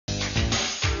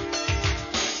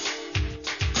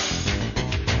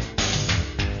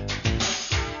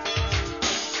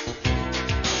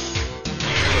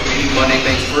Monday,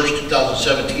 May 1st,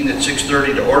 2017 at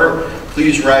 6:30 to order.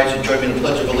 Please rise and join me in the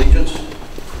Pledge of Allegiance.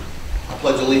 I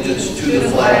pledge allegiance to the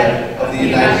flag of the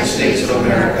United States of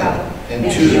America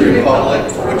and to the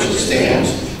republic for which it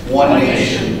stands, one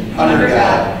nation, under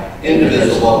God,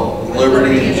 indivisible, with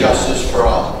liberty and justice for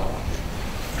all.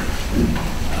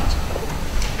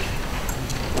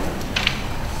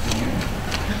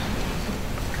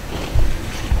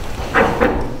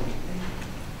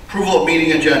 Approval of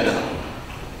meeting agenda.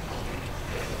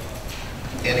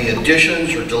 Any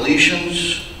additions or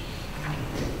deletions?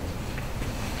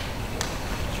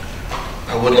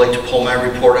 I would like to pull my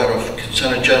report out of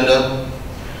consent agenda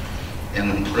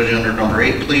and put it under number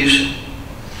 8, please.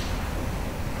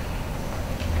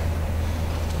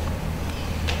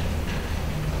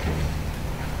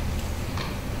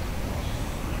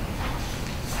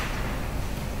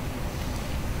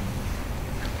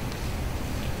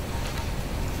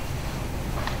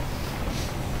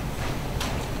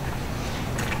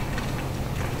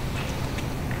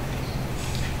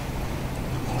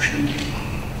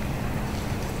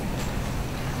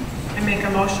 I make a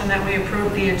motion that we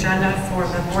approve the agenda for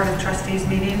the Board of Trustees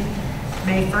meeting,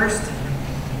 May 1st.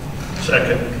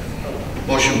 Second.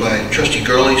 Motion by Trustee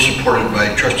Gurley, supported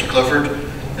by Trustee Clifford.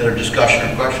 Other discussion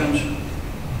or questions?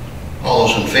 All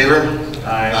those in favor?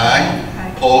 Aye. Aye.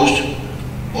 Opposed?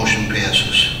 Motion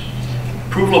passes.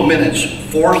 Approval of minutes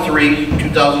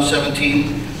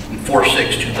 4/3/2017 and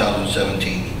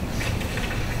 4/6/2017.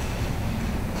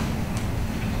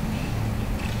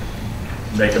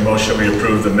 Make a motion we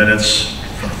approve the minutes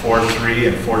from 4/3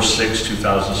 and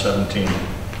 4/6/2017.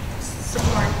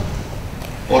 Support.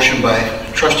 Motion by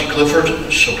Trustee Clifford,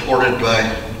 supported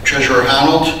by Treasurer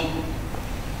Arnold.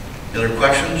 Other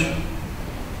questions?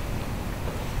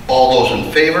 All those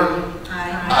in favor?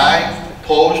 Aye. Aye.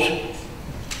 Opposed?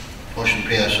 Motion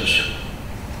passes.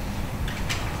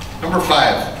 Number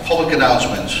 5, public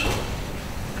announcements.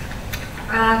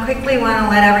 Quickly want to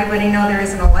let everybody know there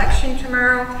is an election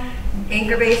tomorrow.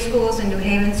 Anchor Bay schools and New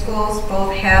Haven schools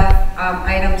both have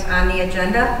items on the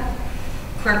agenda.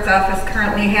 Clerk's office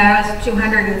currently has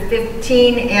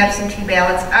 215 absentee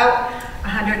ballots out,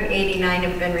 189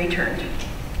 have been returned.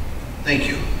 Thank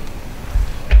you.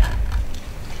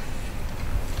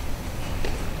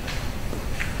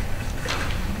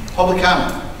 Public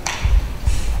comment.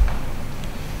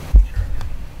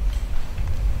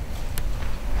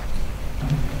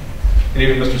 Good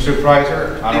evening, Mr.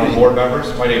 Supervisor, honorable board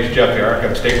members. My name is Jeff Yarrick.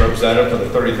 I'm state representative for the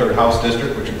 33rd House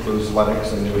District, which includes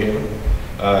Lenox and New Haven.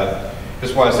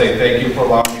 Just want to say thank you for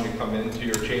allowing me to come into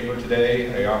your chamber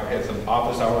today. I had some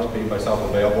office hours, made myself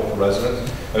available for residents.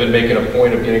 I've been making a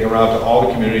point of getting around to all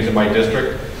the communities in my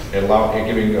district and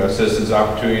giving citizens the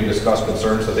opportunity to discuss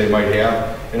concerns that they might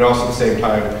have, and also at the same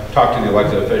time talk to the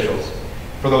elected officials.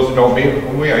 For those who don't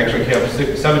know me, I actually have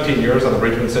 17 years on the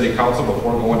Richmond City Council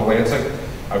before going to Lansing.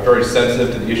 I'm very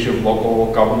sensitive to the issue of local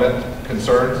government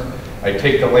concerns. I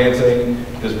take to Lansing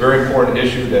this very important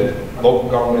issue that local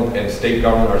government and state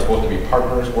government are supposed to be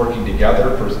partners working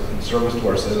together in service to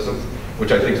our citizens,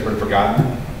 which I think has been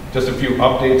forgotten. Just a few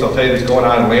updates I'll tell you that's going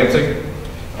on in Lansing.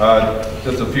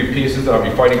 Just a few pieces that I'll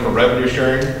be fighting for revenue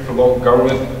sharing for local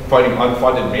government, fighting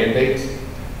unfunded mandates.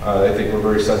 I think we're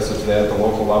very sensitive to that at the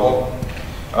local level.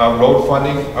 Road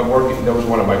funding, I'm working, that was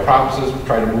one of my promises,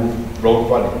 trying to move road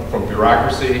funding from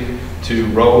bureaucracy to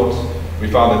roads. We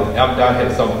found that MDOT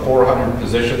had some 400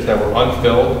 positions that were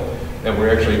unfilled, and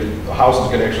the House is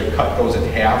going to actually cut those in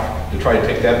half to try to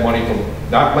take that money from,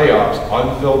 not layoffs,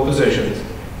 unfilled positions,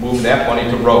 moving that money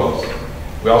to roads.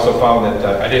 We also found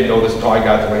that, I didn't know this until I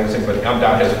got to Lansing, but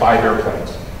MDOT has 5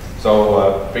 airplanes.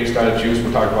 So based on its use,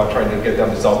 we're talking about trying to get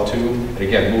them to sell 2, and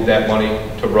again, move that money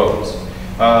to roads.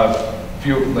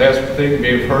 Few last thing you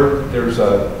may have heard, there's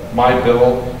my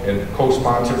bill and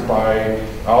co-sponsored by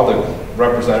all the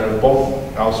representatives, both,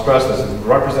 I'll stress this,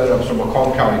 representatives from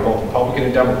Macomb County, both Republican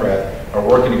and Democrat, are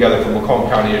working together for Macomb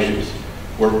County issues.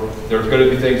 There's going to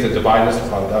be things that divide us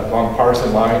along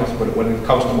partisan lines, but when it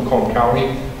comes to Macomb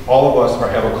County, all of us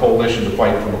have a coalition to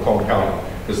fight for Macomb County,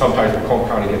 because sometimes Macomb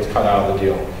County gets cut out of the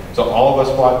deal. So all of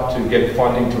us fought to get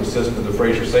funding to assist with the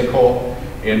Fraser sinkhole,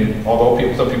 and although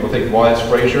some people think, well, that's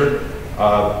Fraser,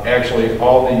 actually,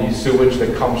 all the sewage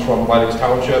that comes from Lenox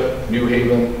Township, New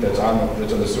Haven, that's on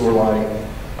the sewer line,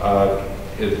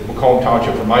 Macomb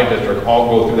Township from my district,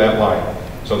 all go through that line.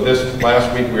 So this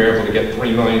last week, we were able to get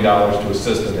 $3 million to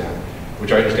assist in that,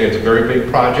 which I understand is a very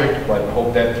big project, but I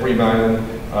hope that $3 million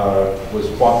was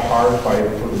fought hard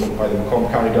by the Macomb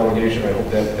County delegation. I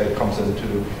hope that comes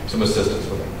into some assistance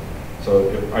for them. So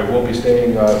I will be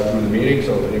staying through the meeting,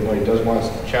 so if anybody does want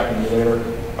to chat with me later,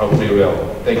 I will be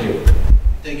available. Thank you.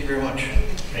 Thank you very much.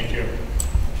 Thank you.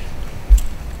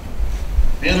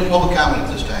 Any other public comment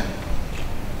at this time?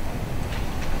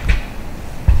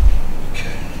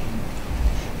 Okay.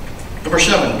 Number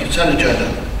 7, consent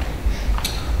agenda.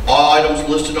 All items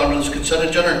listed under this consent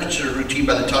agenda are considered routine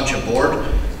by the Township Board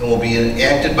and will be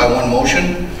enacted by one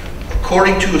motion.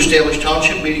 According to established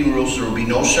Township meeting rules, there will be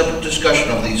no separate discussion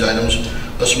of these items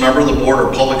unless a member of the Board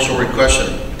or public so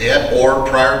requested at or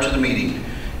prior to the meeting,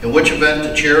 in which event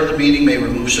the chair of the meeting may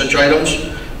remove such items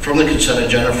from the consent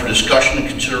agenda for discussion and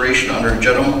consideration under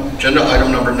agenda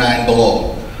item number 9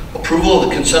 below. Approval of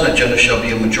the consent agenda shall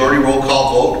be a majority roll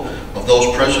call vote of those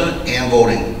present and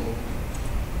voting.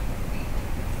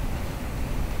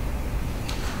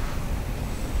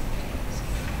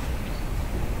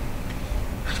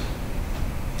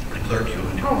 Clerk, you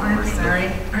want to- Oh, I'm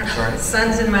sorry. Sorry.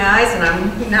 Sun's in my eyes and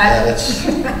I'm not. Yeah, that's,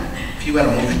 if you want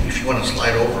to move, if you want to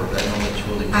slide over, I know that's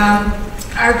really good.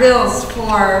 Our bills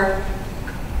for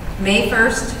May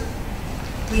 1st,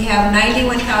 we have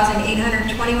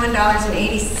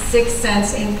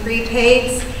 $91,821.86 in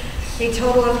prepaids, a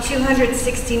total of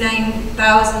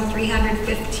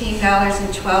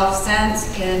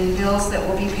 $269,315.12 in bills that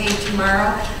will be paid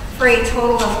tomorrow, for a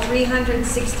total of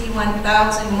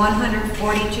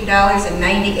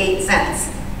 $361,142.98.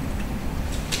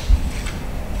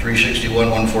 361,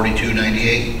 142,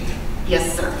 98.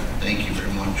 Yes, sir. Thank you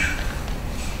very much.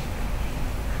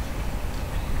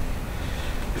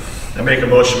 I make a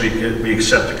motion we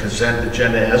accept the consent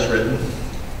agenda as written.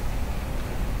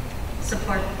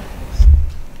 Support.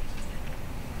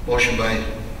 Motion by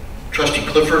Trustee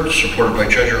Clifford, supported by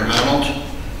Treasurer Honnold.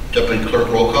 Deputy Clerk,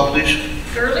 roll call, please.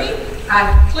 Gurley?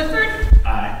 Aye. Clifford?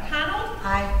 Aye. Honnold?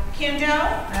 Aye. Kendall?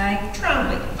 Aye.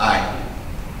 Trombley? Aye.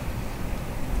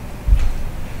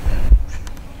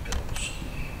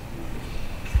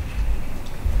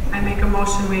 I make a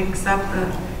motion we accept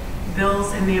the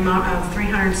bills in the amount of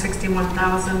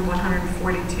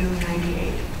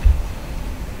 $361,142.98.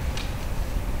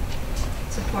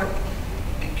 Support.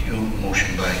 Thank you.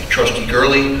 Motion by Trustee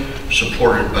Gurley,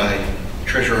 supported by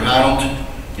Treasurer Honnold.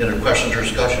 Any other questions or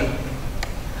discussion?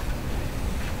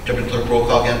 Deputy Clerk, roll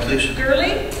call again, please.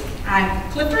 Gurley? Aye.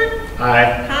 Clifford?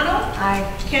 Aye. Honnold? Aye.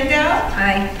 Kendall?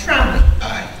 Aye. Trombley?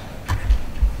 Aye.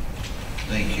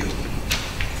 Thank you.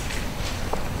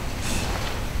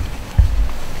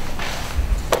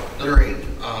 Letter 8,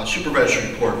 Supervisor's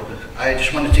Report. I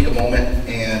just want to take a moment,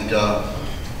 and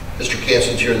Mr.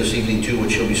 Cassin's here this evening too,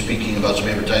 which he'll be speaking about some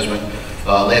advertisement.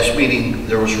 Last meeting,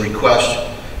 there was a request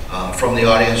from the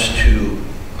audience to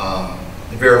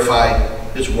verify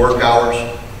his work hours.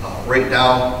 Right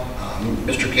now,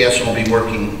 Mr. Cassin will be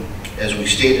working, as we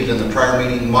stated in the prior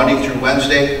meeting, Monday through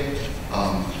Wednesday,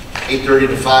 8:30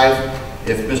 to 5.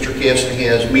 If Mr. Cassin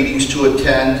has meetings to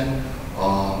attend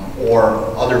or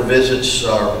other visits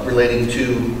relating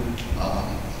to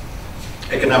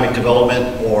economic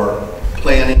development or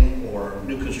planning or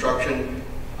new construction,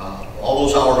 all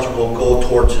those hours will go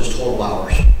towards his total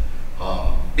hours.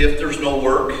 If there's no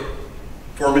work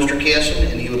for Mr. Cassin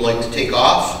and he would like to take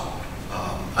off,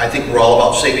 I think we're all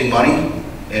about saving money,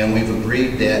 and we've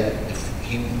agreed that if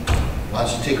he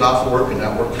wants to take off of work and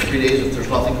not work for 3 days, if there's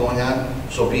nothing going on,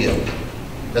 so be it.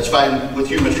 That's fine with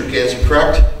you, Mr. Cassin,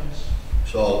 correct?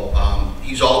 So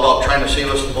he's all about trying to save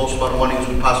us the most amount of money as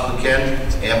we possibly can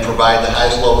and provide the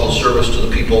highest level of service to the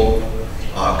people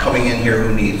coming in here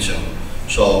who needs him.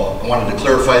 So I wanted to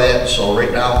clarify that. So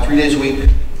right now, 3 days a week,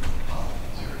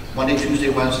 Monday, Tuesday,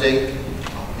 Wednesday.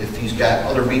 If he's got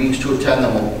other meetings to attend,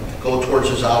 then we'll go towards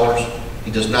his hours.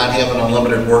 He does not have an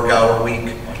unlimited work hour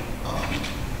week,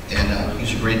 and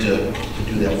he's agreed to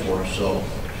do that for us. So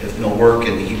if no work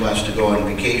and he wants to go on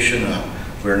vacation,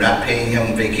 we're not paying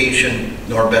him vacation,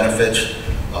 nor benefits,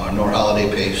 nor holiday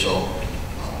pay. So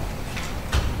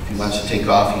if he wants to take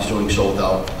off, he's doing so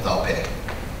without pay.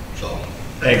 So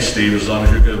Thanks, Steve, as long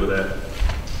as you're good with that.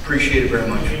 appreciate it very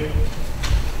much.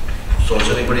 So does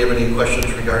anybody have any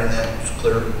questions regarding that? It's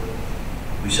clear.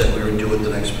 We said we would do it the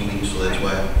next meeting, so that's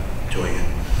why I'm doing it.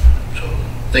 So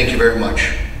thank you very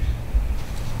much.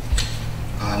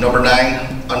 Number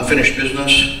 9, unfinished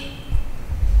business.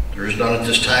 There is none at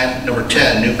this time. Number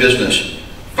 10, new business.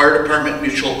 Fire Department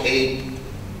mutual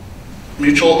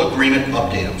agreement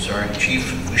update. Chief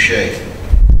Boucher.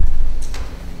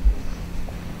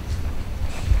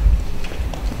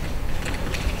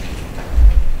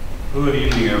 Good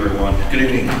evening, everyone. Good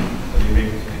evening. Good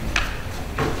evening.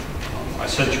 I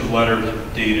sent you a letter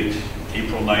dated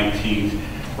April 19th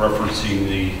referencing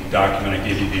the document. I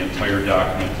gave you the entire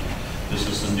document. This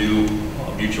is the new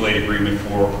mutual aid agreement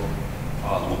for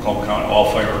the Macomb County, all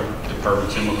fire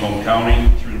departments in Macomb County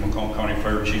through the Macomb County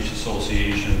Fire Chiefs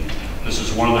Association. This This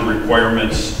is one of the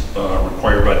requirements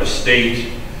required by the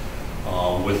state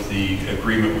with the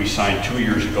agreement we signed 2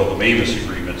 years ago, the Mavis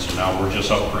agreement. So now we're just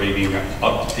updating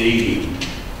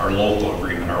our local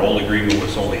agreement. Our old agreement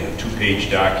was only a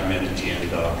 2-page document, and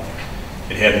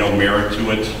it had no merit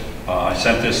to it. I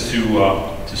sent this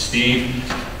to Steve.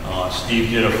 Steve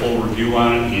did a full review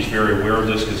on it. He's very aware of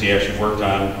this because he actually worked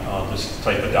on this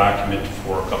type of document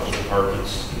for a couple of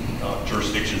departments,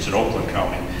 jurisdictions in Oakland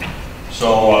County.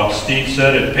 So Steve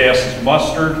said it passes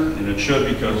muster, and it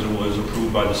should because it was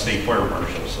approved by the state fire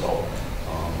marshal.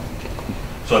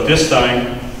 So at this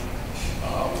time,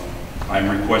 I'm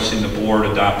requesting the board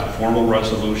adopt a formal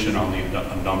resolution on the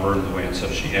number, and Luann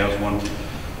says she has one,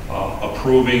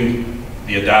 approving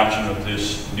the adoption of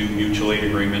this new mutual aid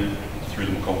agreement through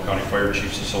the Macomb County Fire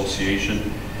Chiefs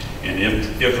Association. And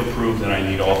if approved, then I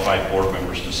need all 5 board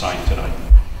members to sign tonight.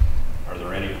 Are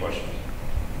there any questions?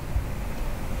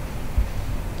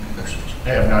 Any questions? I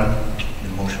have none. Need a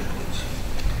motion, please.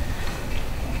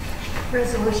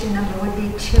 Resolution number would be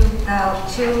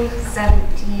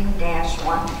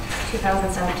 2017-1.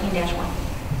 2017-1.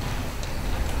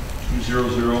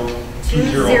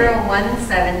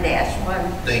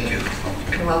 2017-1. Thank you.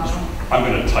 You're welcome. I'm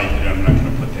going to type it. I'm not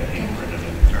going to put that handwritten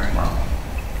in tomorrow.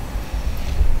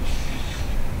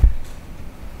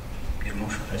 Need a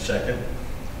motion? I second.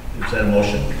 Is that a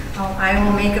motion? I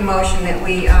will make a motion that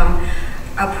we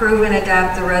approve and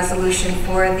adopt the resolution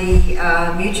for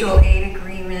the mutual aid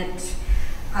agreement,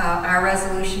 our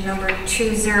resolution number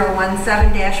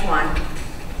 2017-1.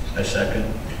 I second.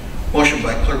 Motion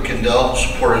by Clerk Kendall,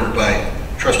 supported by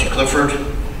Trustee Clifford.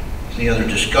 Any other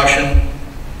discussion?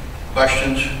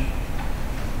 Questions?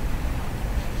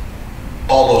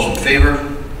 All those in favor?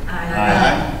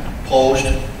 Aye. Opposed?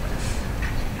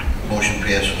 Motion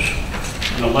passes.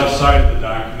 On the left side of the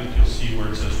document, you'll see where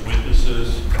it says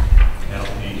witnesses.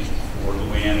 That'll be for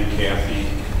Luann and Kathy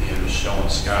and Michelle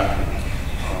and Scott.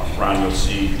 Ron, you'll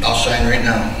see. I'll sign right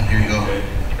now. Here you go. Okay.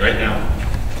 Right now.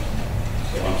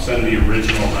 So I'm sending the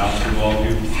original out to all of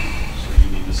you. So you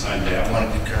need to sign that I one.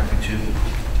 want to copy too.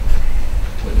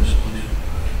 Witness, please.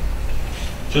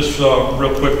 Just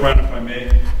real quick, Ron, if I may.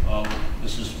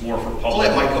 This is more for Pull public.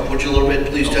 that mic up, would you, a little bit,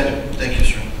 please, Ted? Thank you,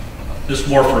 sir. This is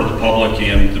more for the public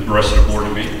and the rest of the board.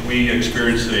 We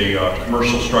experienced a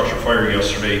commercial structure fire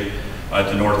yesterday at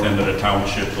the north end of the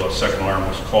township. Second alarm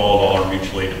was called. All our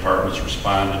mutual aid departments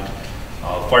responded.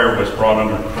 Fire was brought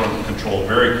under control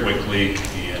very quickly,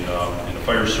 and in the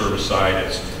fire service side,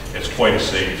 it's quite a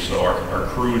save. So our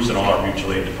crews and all our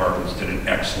mutual aid departments did an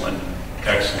excellent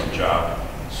job.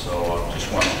 So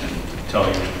just wanted to tell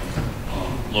you a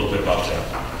little bit about that.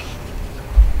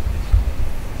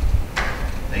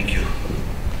 Thank you.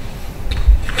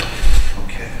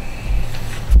 Okay.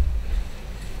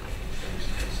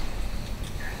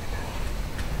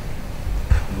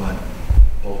 You want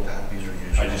both copies or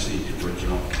use? I just need the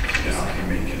original. Yeah, I can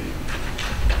make it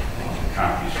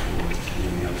copies for you.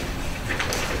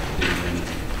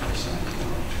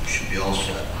 Should be all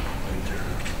set right there.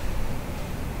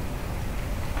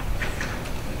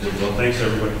 Good. Well, thanks,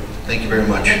 everybody. Thank you very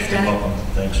much. Thanks, Denny. You're welcome.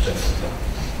 Thanks, Ted.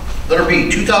 Letter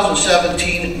B,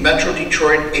 2017 Metro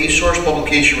Detroit A-Source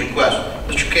Publication Request.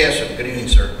 Mr. Casson, good evening,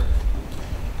 sir.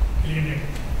 Good evening.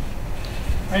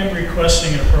 I am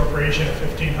requesting an appropriation of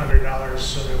 $1,500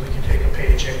 so that we can take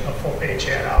a full page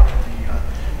ad out of the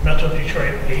Metro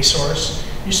Detroit A-Source.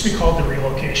 It used to be called the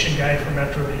Relocation Guide for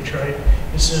Metro Detroit.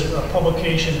 This is a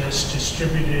publication that's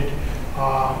distributed.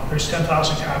 There's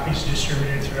 10,000 copies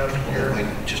distributed throughout the year.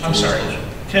 I'm sorry,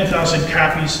 10,000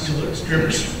 copies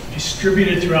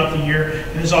distributed throughout the year.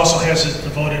 And this also has a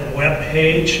devoted web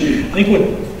page. I think what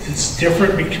is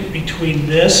different between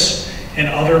this and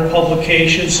other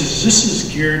publications is this is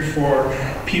geared for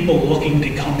people looking to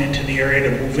come into the area,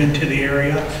 to move into the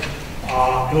area.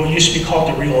 It used to be called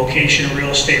the Relocation Real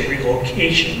Estate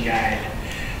Relocation Guide.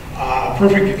 A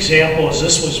perfect example is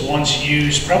this was once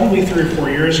used probably 3 or 4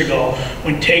 years ago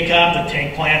when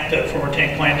TACOM, the former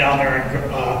tank plant down there in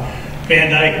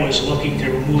Van Dyke, was looking to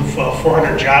move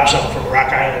 400 jobs up from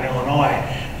Rock Island, Illinois.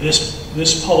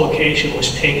 This publication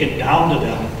was taken down to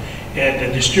them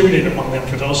and distributed among them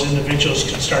for those individuals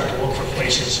who can start to look for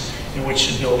places in which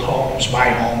to build homes, buy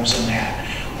homes, and that.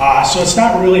 So it's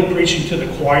not really preaching to the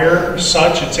choir as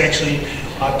such. It's actually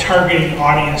targeting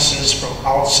audiences from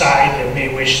outside that may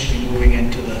wish to be moving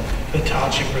into the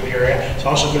township or the area. It's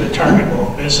also going to target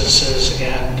both businesses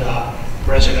and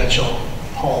residential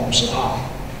homes.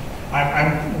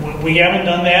 We haven't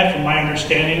done that, from my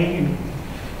understanding,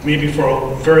 maybe for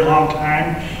a very long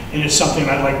time, and it's something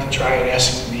I'd like to try and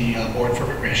ask the board for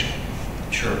permission.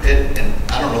 Sure. And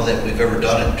I don't know that we've ever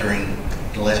done it during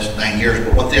the last 9 years.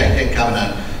 But one thing I can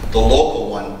comment on, the local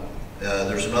one,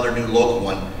 there's another new local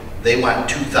one. They want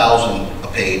 $2,000 a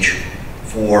page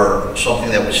for something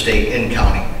that would stay in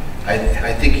county.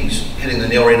 I think he's hitting the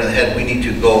nail right on the head. We need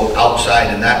to go outside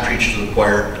and not preach to the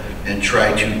choir and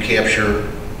try to capture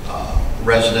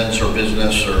residents or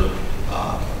business or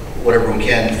whatever we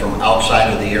can from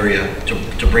outside of the area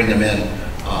to bring them in.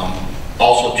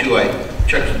 Also, too, I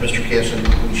checked with Mr. Casson.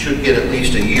 We should get at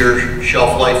least a year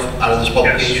shelf life out of this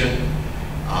publication.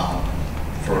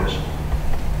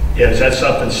 Yeah, is that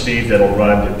something, Steve, that'll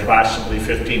run approximately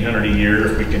 $1,500 a year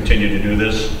if we continue to do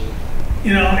this?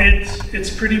 You know,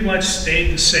 it's pretty much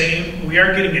stayed the same. We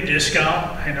are getting a discount,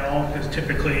 I know, because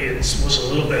typically it was a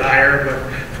little bit higher,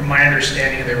 but from my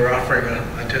understanding, they were offering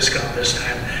a discount this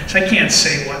time. So I can't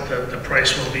say what the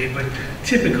price will be, but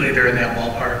typically they're in that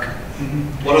ballpark.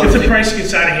 If the price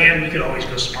gets out of hand, we could always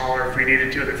go smaller if we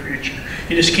needed to in the future.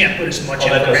 You just can't put as much that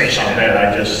doesn't information sound in.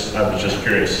 bad. I was just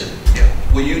curious.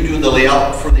 Yeah. Will you do the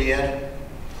layout for the ad?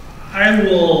 I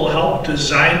will help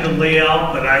design the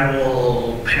layout, but I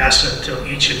will pass it to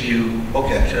each of you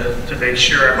to make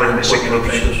sure I'm not missing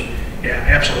anything. Yeah,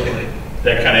 absolutely.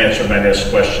 That kind of answered my next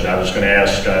question. I was going to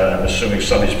ask, I'm assuming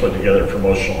somebody's putting together a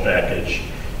promotional package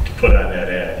to put on that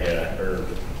ad, yeah, or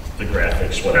the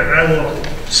graphics, whatever. I will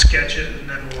sketch it and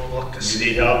then we'll look to see.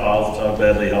 If you need help, I'll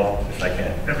gladly help if I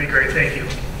can. That'd be great, thank you.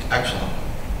 Excellent.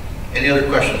 Any other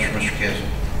questions for Mr. Casson?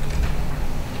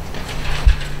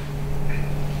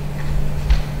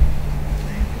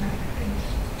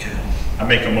 I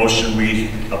make a motion we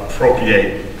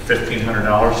appropriate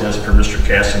 $1,500 as per Mr.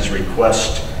 Casson's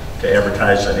request to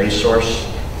advertise on A-Source.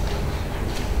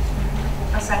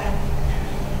 A second.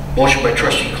 Motion by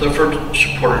Trustee Clifford,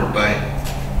 supported by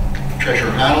Treasurer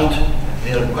Arnold.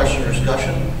 Any other questions or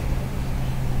discussion?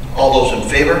 All those in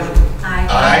favor? Aye.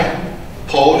 Aye.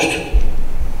 Opposed?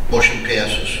 Motion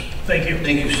passes. Thank you.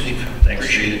 Thank you, Steve. Thanks.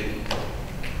 Appreciate it.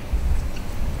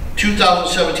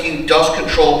 2017 Dust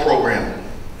Control Program.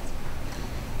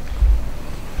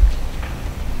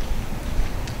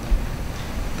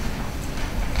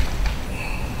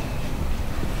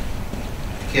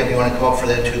 Cam, you want to come up for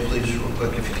that too, please, real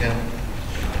quick, if you can?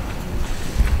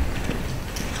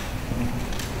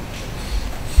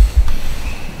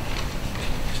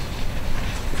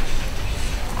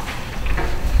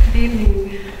 Good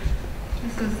evening.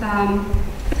 This is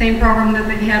the same program that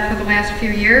they've had for the last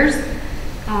few years.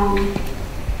 All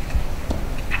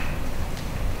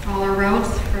our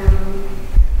roads for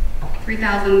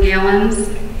 3,000 gallons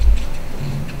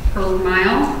per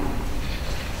mile.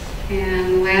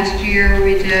 And last year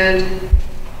we did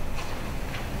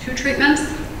 2 treatments,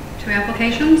 2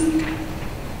 applications.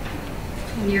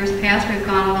 In years past, we've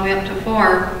gone all the way up to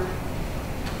 4.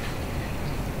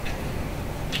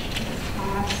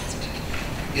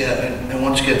 Yeah, and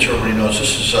once again, so everybody knows,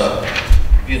 this is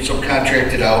being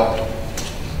subcontracted out.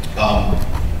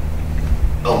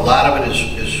 A lot of it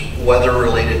is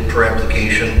weather-related per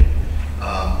application.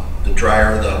 The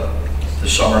drier the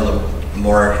summer, the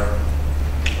more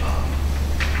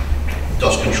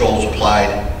dust control is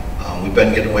applied. We've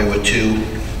been getting away with 2.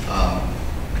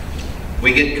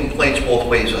 We get complaints both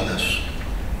ways on this.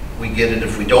 We get it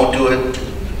if we don't do it,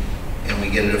 and we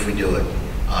get it if we do it.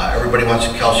 Everybody wants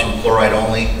calcium chloride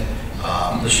only.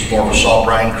 This is more of a salt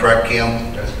brine, correct,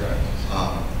 Cam? That's correct.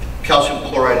 Calcium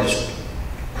chloride is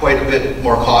quite a bit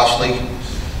more costly.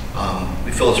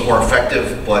 We feel it's more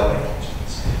effective, but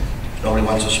nobody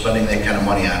wants us spending that kind of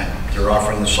money on it. They're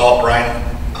offering the salt brine.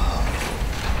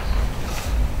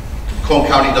 Cone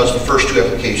County does the first 2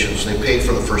 applications. They pay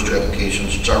for the first 2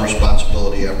 applications. It's our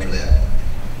responsibility after that.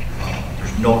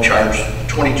 There's no charge.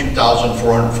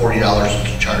 $22,440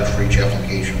 is the charge for each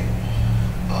application.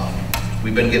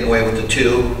 We've been getting away with the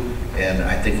 2, and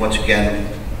I think once again,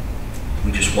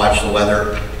 we just watch the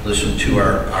weather, listen to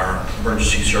our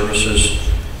emergency services,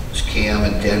 it's Cam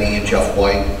and Denny and Jeff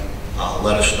White,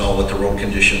 let us know what the road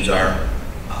conditions are.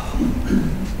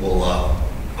 We'll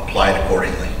apply it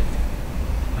accordingly.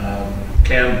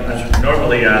 Cam,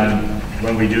 normally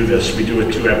when we do this, we do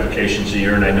it 2 applications a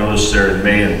year, and I noticed they're in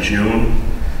May and June.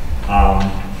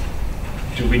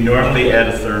 Do we normally add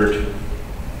a 3rd?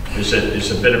 Is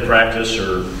it a bit of practice,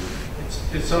 or?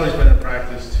 It's always been a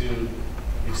practice to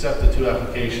accept the 2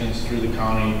 applications through the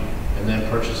county and then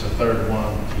purchase a 3rd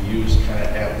one to use kind of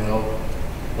at will,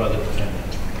 weather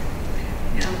dependent.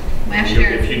 Yeah, last year.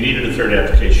 If you needed a 3rd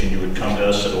application, you would come to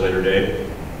us at a later date?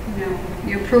 No,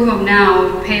 you approve them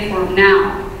now, pay for them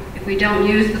now. If we don't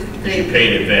use the... You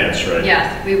pay in advance, right?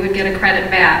 Yes, we would get a credit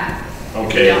back.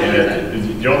 Okay,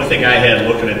 and the only thing I had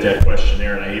looking at that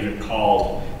questionnaire, and I even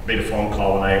made a phone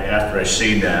call after I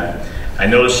seen that, I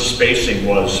noticed the spacing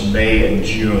was May and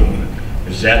June.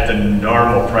 Is that the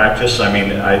normal practice? I mean,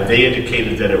 they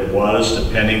indicated that it was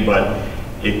depending, but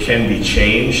it can be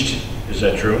changed. Is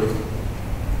that true?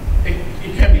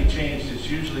 It can be changed. It's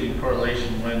usually in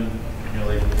correlation when,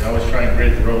 they always try and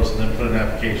grade the roads and then put an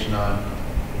application on.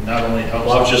 Not only helps.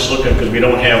 Well, I was just looking because we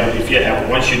don't have,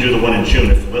 once you do the one in June,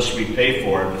 if unless we pay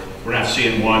for it, we're not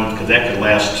seeing one because that could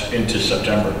last into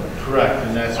September. Correct,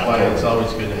 and that's why it's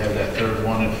always good to have that third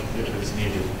one if it's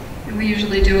needed. We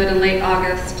usually do it in late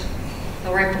August,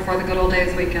 so right before the good old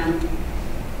days weekend.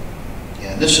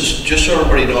 Yeah, this is, just so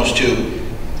everybody knows too,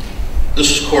 this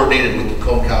is coordinated with the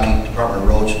Macomb County Department of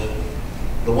Roads.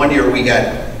 The one year we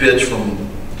got bids from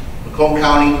Macomb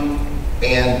County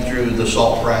and through the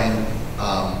Salt Brine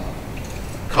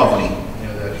company.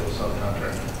 Yeah, the actual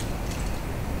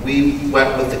subcontractor. We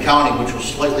went with the county, which was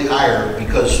slightly higher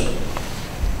because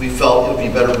we felt it would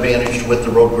be better managed with the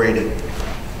road grading.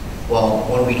 Well,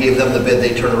 when we gave them the bid,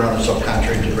 they turned around and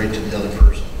subcontracted right to the other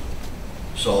person.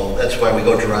 So that's why we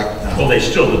go direct now. Well, they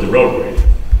still did the road grading.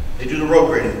 They do the road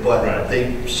grading, but Right.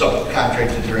 they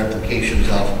subcontracted their applications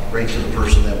out right to the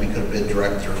person that we could have bid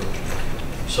direct through.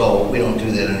 So we don't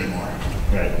do that anymore.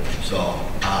 Right. So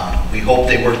we hope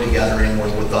they work together and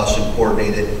work with us and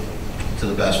coordinate it to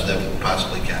the best that we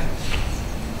possibly can.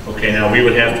 Okay, now we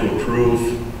would have to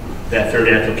approve that third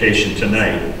application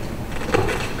tonight.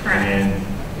 Correct. And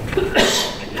I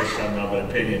guess I'm of an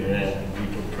opinion that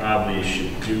we probably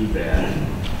should do that.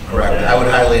 Correct. I would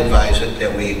highly advise it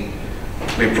that we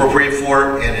appropriate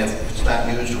for it, and if it's not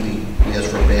used, we ask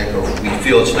for it back, or if we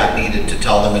feel it's not needed, to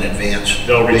tell them in advance.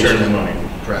 They'll return the money.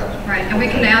 Correct. Right, and we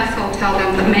can also tell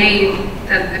them the May,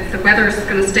 that if the weather's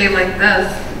going to stay like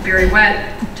this, very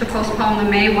wet, to postpone the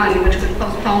May one, which would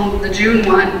postpone the June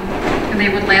one, and they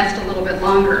would last a little bit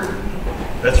longer.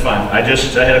 That's fine. I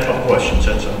had a couple questions,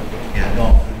 that's all. Yeah,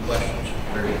 no, good questions.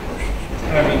 Very good questions.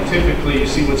 And I mean, typically you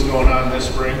see what's going on this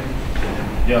spring.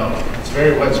 It's a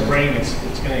very wet spring. It's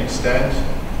going to extend,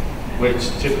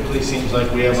 which typically seems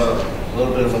like we have a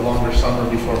little bit of a longer summer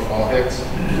before fall hits.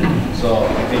 So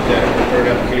I think that third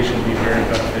application would be very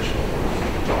beneficial.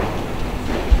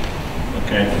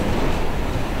 Okay.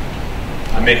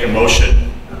 I make a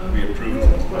motion, we approve.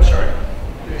 I'm sorry.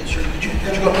 Hey, sir, could you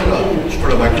go up for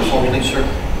the microphone, please, sir?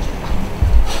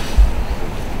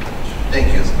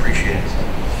 Thank you. Appreciate it.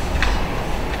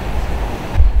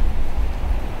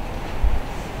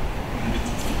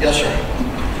 Yes, sir.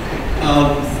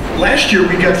 Last year,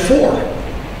 we got 4.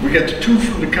 We got the 2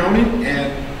 from the county,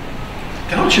 and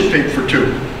township paid for 2.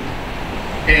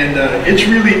 And it's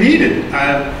really needed.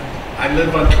 I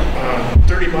live on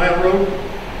 30 Mile Road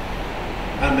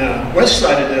on the west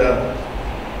side of the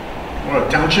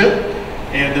township,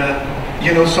 and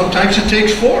sometimes it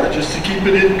takes 4 just to keep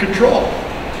it in control.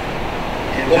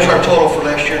 And, What was our total for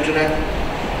last year, Jeanette?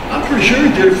 I'm pretty sure we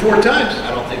did it 4 times. I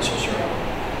don't think so, sir.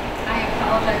 I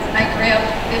apologize. I grabbed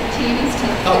 15 instead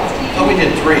of 16. Oh, we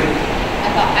did 3. I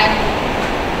thought I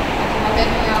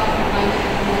didn't know out from my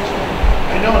information.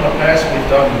 I know in the past we've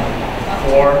done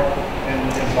 4 and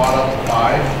bought up to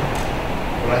 5,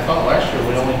 but I thought last year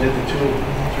we only did the 2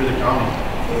 through the county.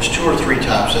 It was 2 or 3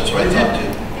 tops. That's what I thought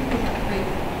too. I think we had 3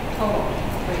 total.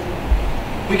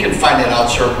 3. We can find that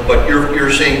out, sir. But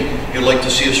you're saying you'd like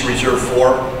to see us reserve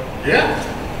 4? Yeah,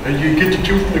 and you get the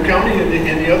 2 from the county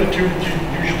and the other 2 that you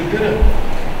usually bid on.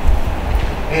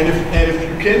 And if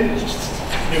you can,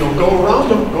 go around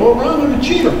them and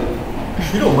cheat them.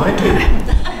 You don't mind doing it.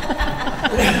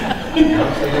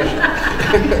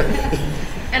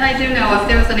 And I do know if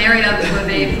there's an area where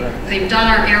they've done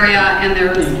our area and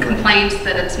there's complaints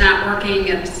that it's not working,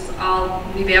 it's all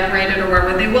evaporated or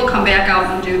whatever, they will come back out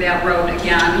and do that road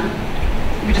again.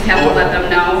 We just have to let them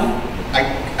know.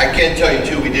 I can tell you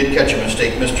too, we did catch a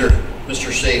mistake. Mr.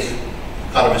 Safe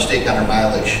caught a mistake on our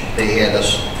mileage. They had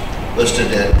us listed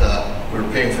that we were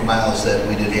paying for miles that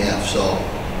we didn't have, so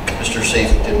Mr.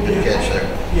 Safe did a good catch there.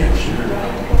 Yeah, sure.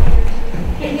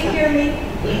 Can you hear me?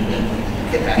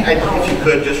 If you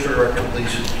could, just for the record,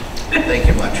 please. Thank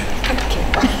you much.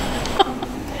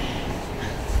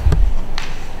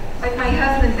 Like my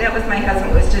husband, that was my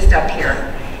husband, was just up here.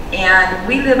 And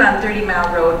we live on 30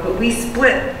 Mile Road, but we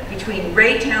split between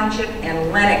Ray Township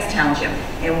and Lenox Township.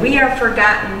 And we are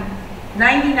forgotten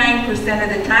 99% of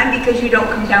the time because you don't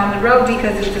come down the road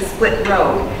because it's a split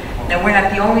road. Now, we're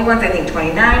not the only ones. I think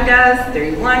 29 does,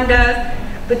 31 does.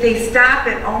 But they stop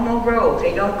at Omo Road.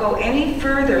 They don't go any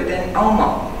further than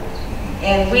Omo.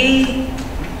 And we,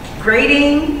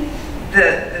 grading,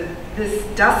 this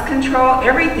dust control,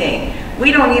 everything.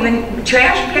 We don't even,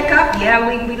 trash pickup,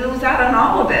 yeah, we lose out on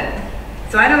all of it.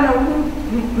 So I don't know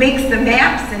who makes the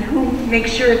maps and who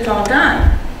makes sure it's all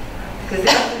done. Because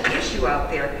that's an issue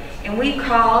out there. And we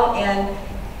call, and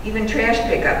even trash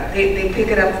pickup, they pick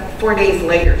it up 4 days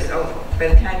later. So by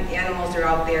the time the animals are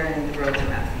out there and the road's a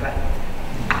mess. But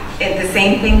it's the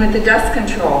same thing with the dust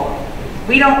control.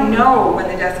 We don't know when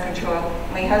the dust control,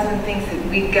 my husband thinks that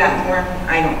we've got more,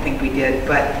 I don't think we did,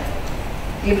 but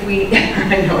if we,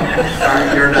 I know, I'm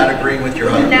sorry. You're not agreeing with your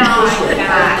husband? No, I'm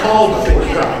not. Called the first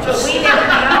time. But we never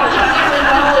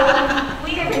know.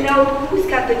 We never know who's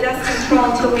got the dust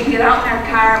control until we get out in our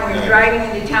car and we're driving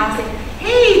into town saying,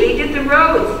 hey, they did the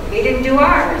roads, they didn't do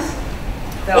ours.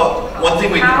 So, Well, one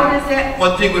thing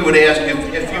we would ask,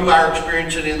 if you are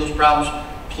experiencing any of those problems,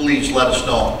 please let us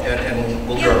know, and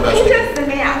we'll do our best. Who does the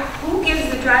map? Who gives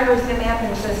the drivers the map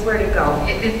and says where to go?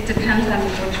 It depends on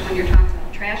which one you're talking about.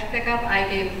 Trash pickup, I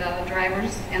gave the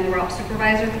drivers and the route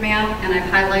supervisor the map, and I've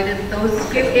highlighted those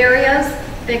few areas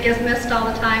that gets missed all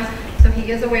the time, so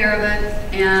he is aware of it.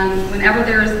 And whenever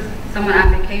there's someone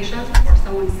on vacation or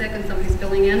someone's sick and somebody's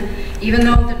filling in, even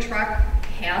though the truck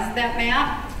has that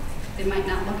map, they might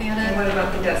not look at And it. what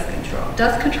about the dust control?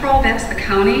 Dust control, that's the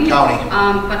county. County.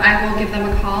 But I will give them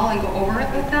a call and go over it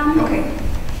with them. Okay.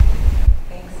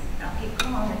 Thanks. I'll keep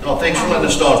calling. No, thanks for letting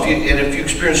us know. If you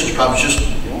experience those problems, just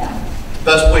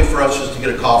best way for us is to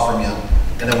get a call from you,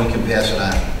 and then we can pass it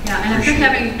on. Yeah, and if you're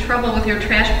having trouble with your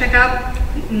trash pickup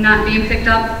not being picked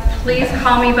up, please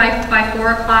call me by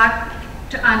 4 o'clock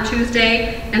on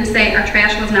Tuesday and say our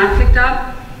trash was not picked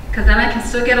up, because then I can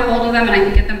still get a hold of them and I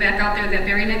can get them back out there that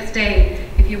very next day.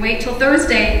 If you wait till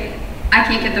Thursday, I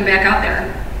can't get them back out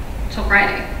there till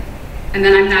Friday. And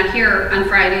then I'm not here on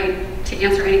Friday to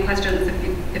answer any questions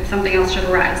if something else should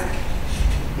arise.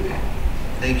 Okay.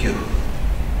 Thank you.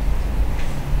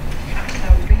 So,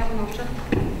 do we have a motion?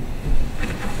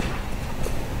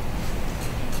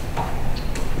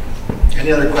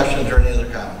 Any other questions or any other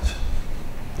comments?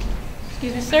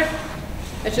 Excuse me, sir?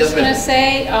 I was Yes, just going ma'am. to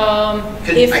say,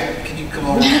 Can you come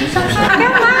over, please?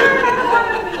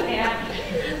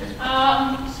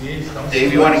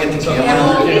 Dave, you want to get the camera?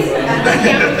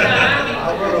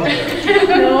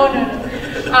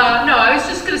 No, I was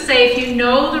just going to say, if you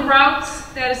know the routes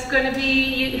that is going to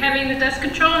be having the dust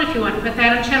control, and if you want to put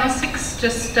that on Channel 6,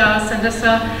 just send us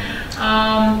a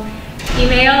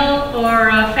email or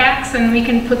a fax, and we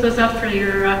can put those up for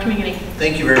your community.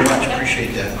 Thank you very much,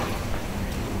 appreciate that.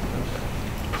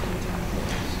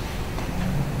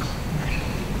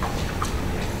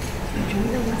 Do we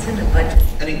know what's in the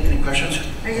budget? Any questions?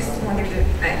 I just wondered,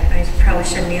 I probably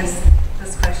shouldn't ask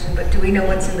this question, but do we know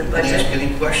what's in the Can I ask budget?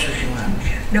 any questions you want?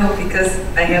 No, because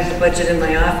I have the budget in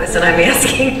my office and I'm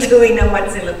asking, do we know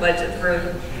what's in the budget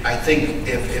for? I think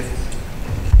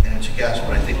and it's a guess,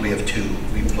 but I think we have 2.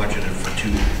 We budgeted for 2,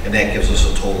 and that gives us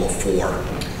a total of 4.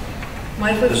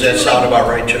 Well, if we've Does that truly- sound about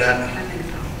right, Jeanette? I think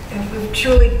so. If we've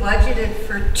truly budgeted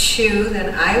for 2,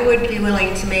 then I would be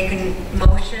willing to make a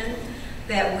motion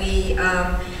that we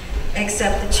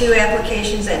accept the 2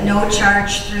 applications at no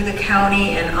charge through the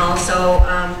county, and also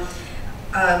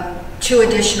 2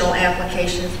 additional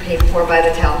applications paid for by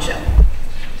the township.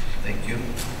 Thank you.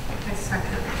 I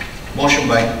second. Motion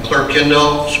by Clerk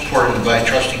Kindle, supported by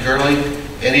Trustee Gurley.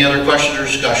 Any other questions or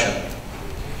discussion?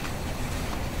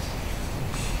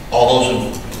 All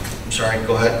those I'm sorry,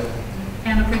 go ahead.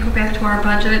 And if we go back to our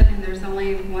budget and there's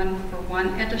only one for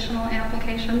 1 additional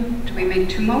application, do we make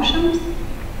 2 motions?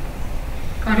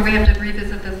 Or do we have to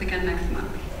revisit this again next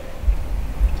month?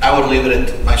 I would leave it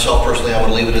at, myself personally, I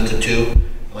would leave it at the 2,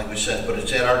 like we said, but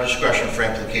it's at our discretion for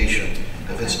application.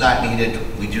 If it's not needed,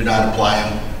 we do not apply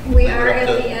them. We Leave it are up at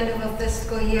to- the end of a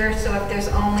fiscal year, so if there's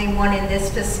only one in this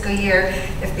fiscal year,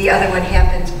 if the other one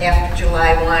happens after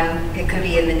July 1, it could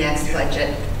be in the next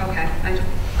budget. Okay.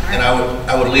 And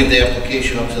I would leave the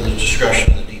application up to the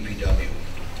discretion of the DPW.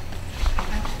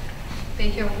 Okay.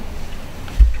 Thank you.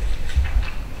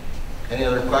 Any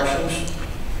other questions?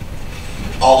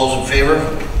 All those in favor?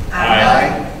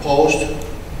 Aye. Opposed?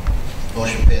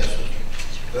 Motion passes.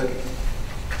 Good?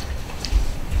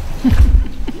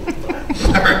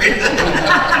 All right.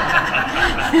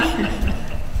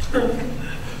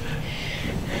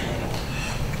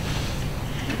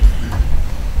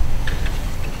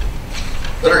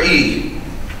 Letter E,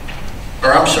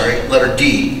 or I'm sorry, letter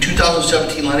D,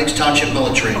 2017 Lenox Township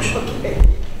Millage Rate.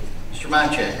 Mr.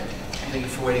 Monchak, thank you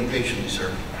for waiting patiently,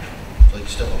 sir. I'd like to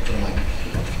step up to the mic.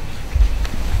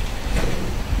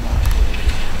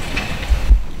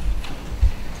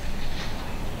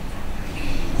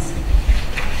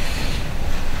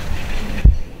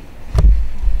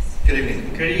 Good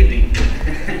evening. Good evening.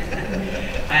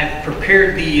 I've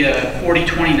prepared the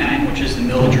 4029, which is the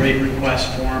millage rate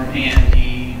request form, and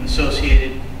the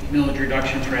associated millage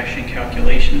reduction fraction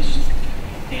calculations,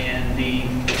 and the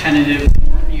tentative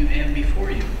form you have before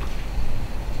you.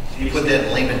 Can you put that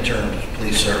in layman terms,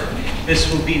 please, sir?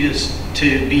 This will be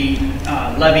to be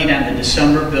levied on the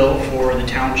December bill for the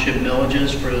township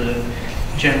millages for the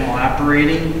general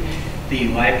operating, the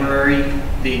library,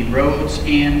 the roads,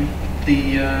 and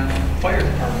the fire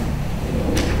department.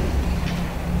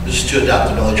 This is to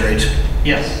adopt the millage rates?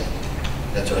 Yes.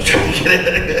 That's what I was trying to get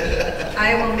at.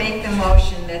 I will make the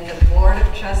motion that the Board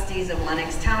of Trustees of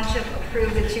Lenox Township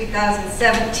approve the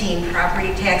 2017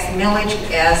 property tax millage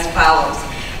as follows.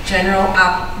 General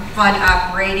fund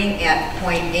operating at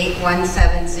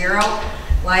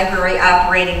 .8170, library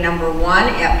operating number 1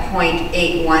 at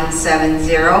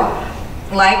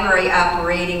 .8170, library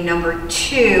operating number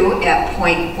 2 at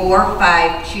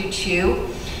 .4522,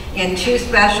 and 2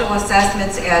 special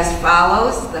assessments as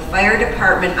follows. The fire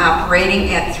department operating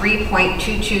at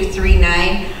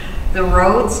 3.2239, the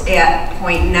roads at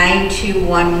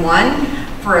 .9211,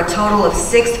 for a total of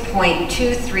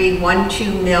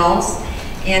 6.2312 mils,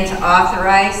 and to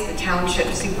authorize the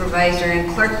township supervisor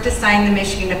and clerk to sign the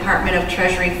Michigan Department of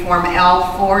Treasury Form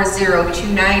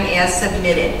L4029 as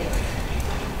submitted.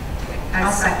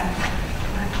 I'll second.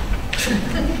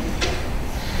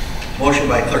 Motion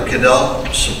by Clerk Kendall,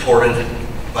 supported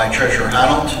by Treasurer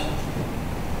Arnold.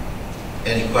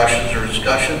 Any questions or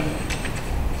discussion?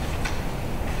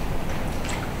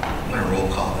 I'm going to roll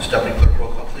call. Ms. Deputy Clerk,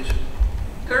 roll call, please.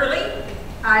 Gurley?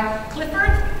 Aye.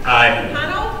 Clifford? Aye.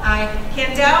 Connell? Aye.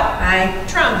 Kendall? Aye.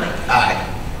 Trombley? Aye.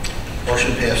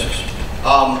 Motion passes.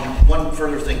 One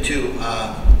further thing too,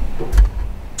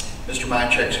 Mr.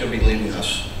 Monchek's going to be leaving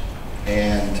us.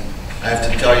 And I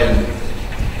have to tell you, I'm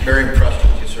very impressed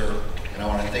with you, sir. And I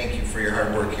want to thank you for your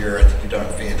hard work here. I think you've done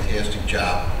a fantastic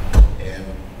job. And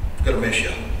I'm going to miss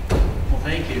you. Well,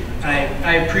 thank you.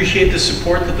 I appreciate the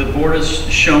support that the board has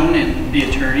shown and the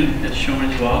attorney has shown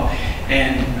as well.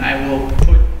 And I will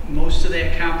put most of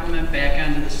that compliment back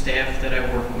onto the staff that I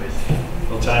work with.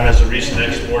 Well, Tom, as a recent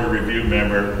ex-board review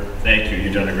member, thank you.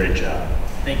 You've done a great job.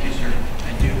 Thank you, sir.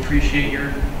 I do appreciate your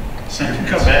You sentiments.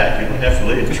 can come back. You don't have to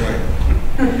leave. That's right.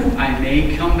 I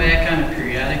may come back on a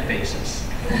periodic basis.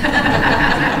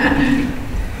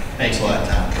 Thanks a lot,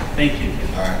 Tom. Thank you.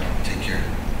 All right, take care.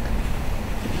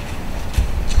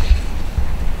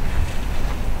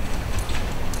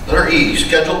 Letter E,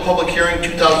 scheduled public hearing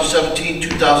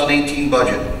 2017-2018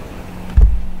 budget.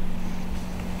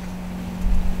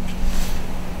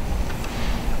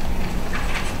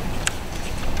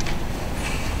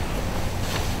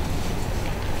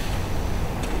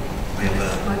 We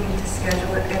have Looking to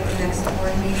schedule it at the next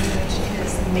board meeting, which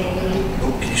is May.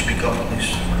 oh, can you speak up,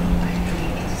 please?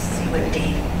 See what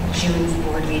date June's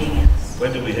board meeting is.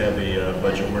 When do we have a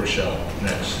budget workshop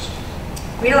next?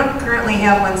 We don't currently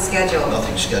have one scheduled.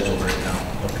 Nothing scheduled right now.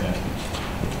 Okay.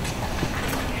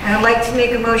 I would like to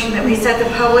make a motion that we set the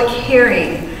public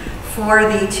hearing for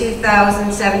the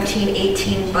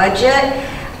 2017-18 budget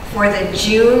for the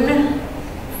June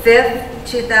 5th,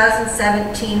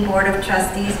 2017 Board of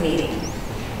Trustees meeting.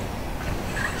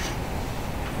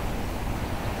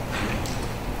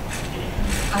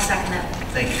 I'll second it.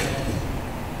 Thank you.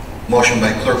 Motion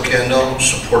by Clerk Kendall,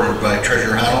 supported by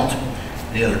Treasurer Arnold.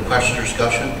 Any other questions or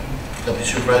discussion? Deputy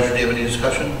Supervisor, do you have any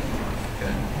discussion?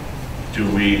 Okay.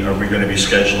 Are we going to be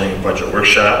scheduling a budget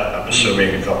workshop? I'm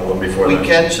assuming a couple of them before We that.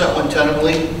 can set one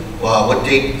tentatively. What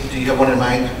date, do you have one in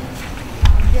mind? Do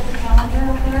you have a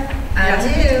calendar over there? I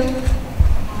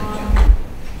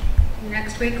do.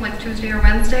 Next week, like Tuesday or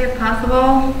Wednesday, if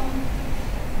possible?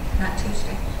 Not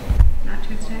Tuesday. Not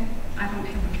Tuesday? I don't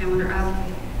have a calendar out.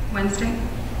 Wednesday?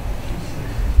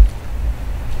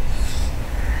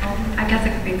 I guess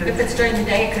it could be If Thursday. it's during the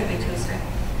day, it could be Tuesday.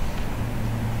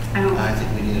 I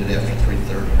think we need it after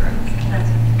 3:30, right?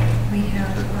 We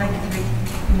have like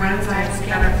Wednesday's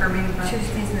better for me, but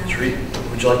Tuesdays now. 3,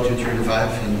 would you like to do 3 to 5?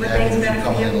 And What have day's you better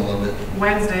come for in a you? little bit.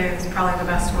 Wednesday is probably the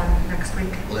best one next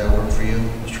week. Will that work for you,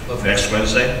 Mr. Clifford? Next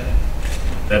Wednesday?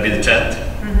 That'd be the 10th?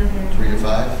 3 to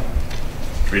 5?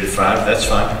 3 to 5, that's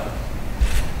fine.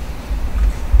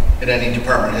 And any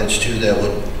department heads too that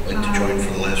would like to join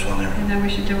for the last one there. And then we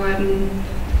should do it in,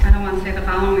 I don't want to say the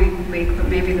following week, but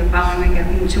maybe the following week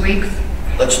in 2 weeks.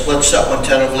 Let's set one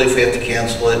tentatively. If we have to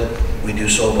cancel it, we do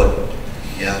so, but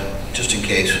yeah, just in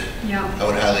case. Yeah. I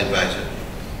would highly advise it.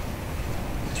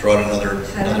 Throw out another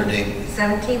date.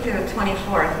 17th or the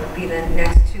 24th would be the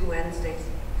next 2 Wednesdays.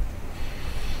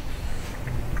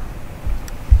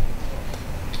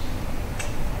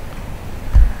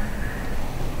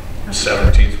 The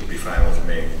 17th would be fine with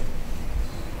me.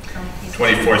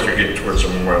 24th, you're getting towards the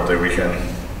Memorial Day weekend.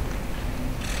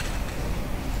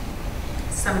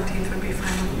 17th would be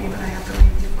fine with me, but I have to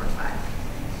leave before 5.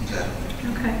 Okay.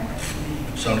 Okay.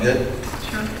 Sound good?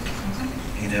 Sure.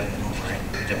 Need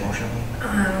a motion? I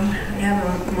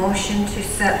have a motion to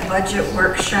set budget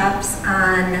workshops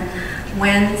on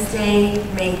Wednesday,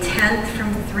 May 10th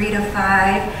from 3 to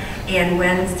 5, and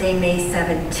Wednesday, May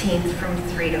 17th from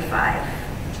 3 to 5.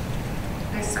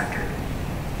 I second.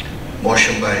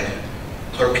 Motion by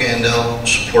Clerk Candell,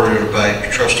 supported by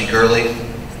Trustee Gurley.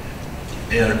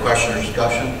 Any other question or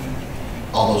discussion?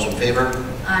 All those in favor?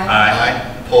 Aye.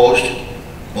 Aye. Opposed?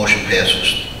 Motion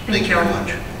passes. Thank you very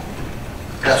much.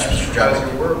 Yes, Mr.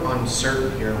 Johnson. We're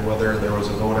uncertain here whether there was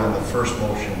a vote on the first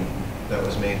motion that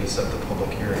was made to set the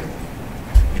public hearing.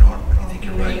 You know what? I think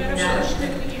you're right. We had a motion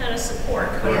that we had a support,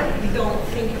 but Correct. we don't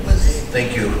think it was.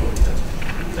 Thank you.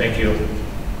 Thank you.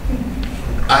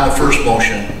 On the first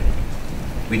motion,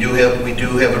 we do have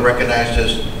it recognized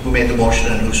as who made the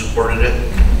motion and who supported it.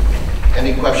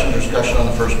 Any questions or discussion on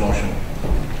the first motion?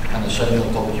 On the setting of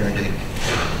the public hearing date?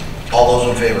 All those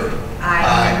in favor?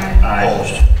 Aye. Aye.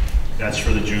 Opposed? That's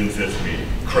for the June 5th meeting.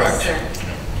 Correct. Yes, sir.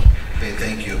 Okay,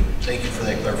 thank you. Thank you for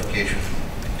that clarification.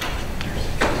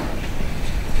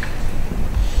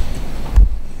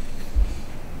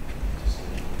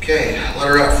 Okay,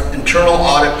 letter F, internal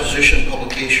audit position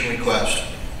publication request.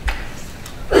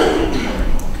 Oh,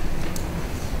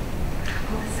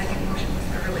 the second motion was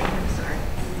early, I'm sorry.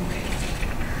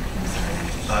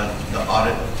 The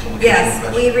audit publication Yes,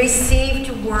 request. we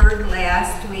received word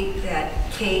last week that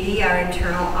Katie, our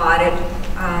internal audit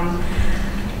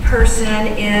person,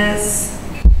 is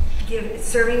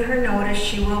serving her notice.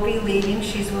 She will be leaving.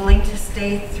 She's willing to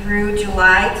stay through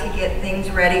July to get things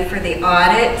ready for the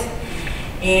audit.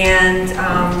 And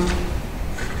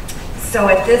so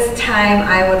at this time,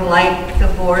 I would like the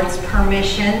board's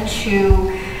permission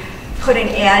to put an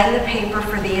ad in the paper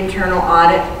for the internal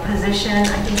audit position.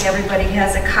 I think everybody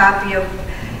has a copy of,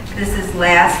 this is the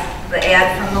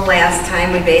ad from the last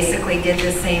time. We basically did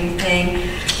the same thing.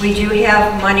 We do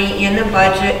have money in the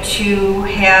budget to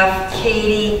have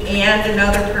Katie and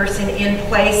another person in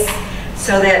place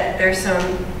so that there's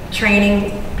some training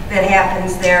that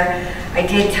happens there. I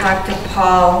did talk to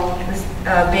Paul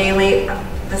Bailey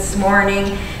this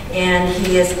morning, and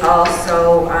he is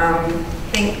also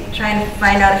trying to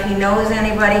find out if he knows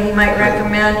anybody he might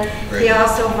recommend. Great. He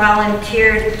also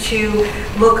volunteered to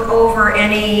look over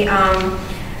any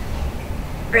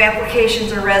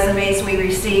applications or resumes we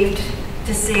received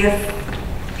to see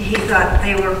if he thought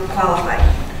they were qualified.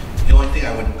 The only thing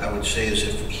I would say is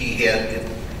if he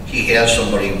has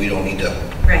somebody, we don't need to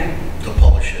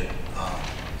publish it.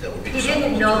 That would be. He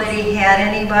didn't know that he had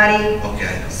anybody.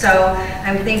 Okay. So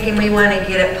I'm thinking we want to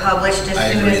get it published as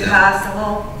soon as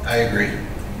possible. I agree.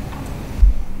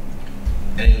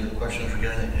 Any other questions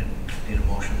regarding it? Need a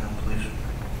motion now, please?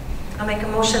 I'll make a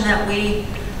motion that we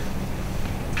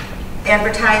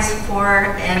advertise for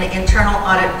an internal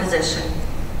audit position.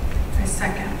 I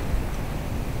second.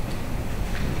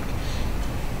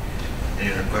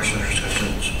 Any other questions or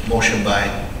discussions? Motion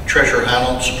by Treasurer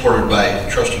Honnold, supported by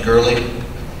Trustee Gurley.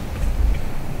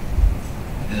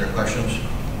 Any other questions?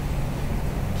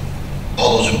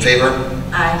 All those in favor?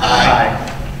 Aye.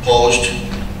 Aye. Opposed?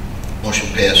 Motion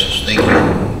passes. Thank you.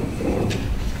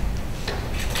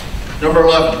 Number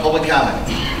 11, public comment.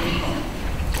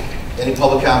 Any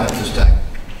public comment this time?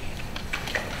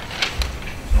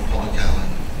 No public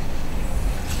comment.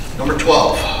 Number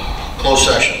 12, closed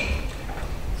session.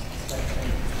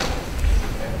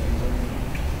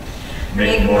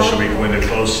 Make a motion, we go into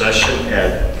closed session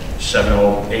at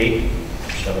 7:08,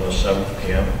 7:07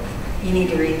 p.m. You need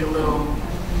to read the little,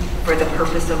 for the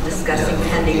purpose of discussing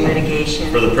pending litigation.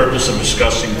 For the purpose of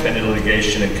discussing pending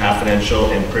litigation and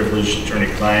confidential and privileged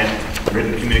attorney-client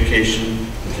written communication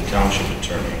with the township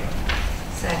attorney.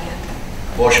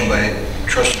 Second. Motion by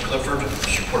Trustee Clifford,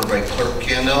 supported by Clerk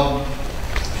Candell.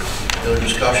 Other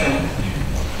discussion?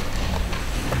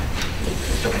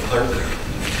 Deputy Clerk.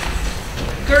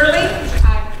 Gurley?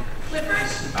 Aye. Clifford?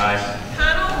 Aye.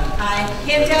 Connell? Aye.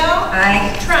 Candell?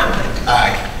 Aye. Trump?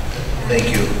 Aye. Thank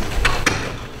you.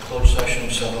 Closed session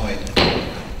 7:08.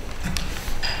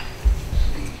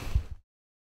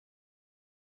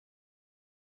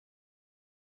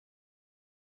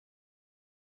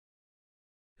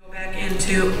 Go back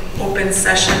into open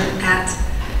session at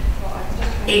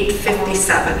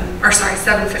 8:57, or sorry,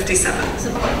 7:57.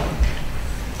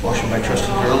 Motion by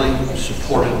Trustee Gurley,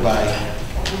 supported by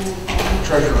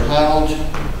Treasurer Honnold.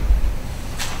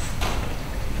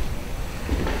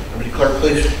 Deputy Clerk,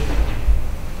 please.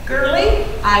 Gurley?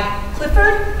 Aye.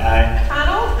 Clifford. Aye.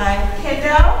 Connell. Aye.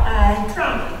 Kendall. Aye.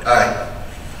 Trombley. Aye.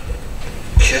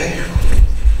 Okay.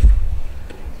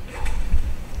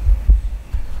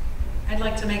 I'd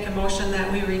like to make a motion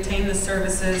that we retain the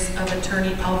services of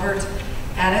Attorney Albert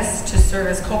Addis to serve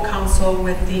as co-counsel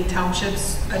with the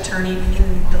township's attorney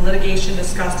in the litigation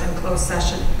discussed in closed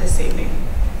session this evening.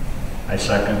 I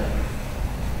second.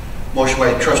 Motion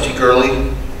by Trustee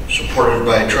Gurley, supported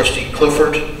by Trustee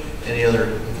Clifford. Any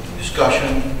other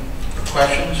discussion or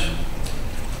questions?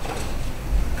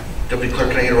 Deputy Clerk,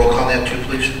 can I get a roll call on that too,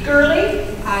 please? Gurley.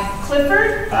 Aye.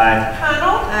 Clifford. Aye.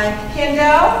 Connell. Aye.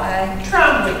 Kendall. Aye.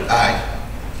 Trombley. Aye.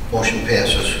 Motion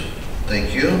passes.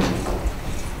 Thank you.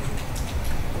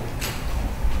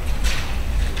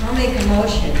 I'll make a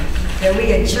motion that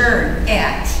we adjourn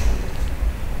at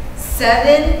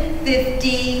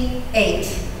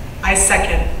 7:58. I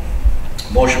second.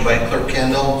 Motion by Clerk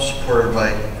Kendall, supported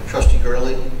by Trustee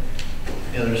Gurley.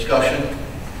 Any other discussion?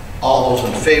 All those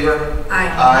in favor? Aye.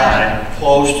 Aye.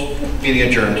 Opposed? Meeting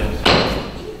adjourned.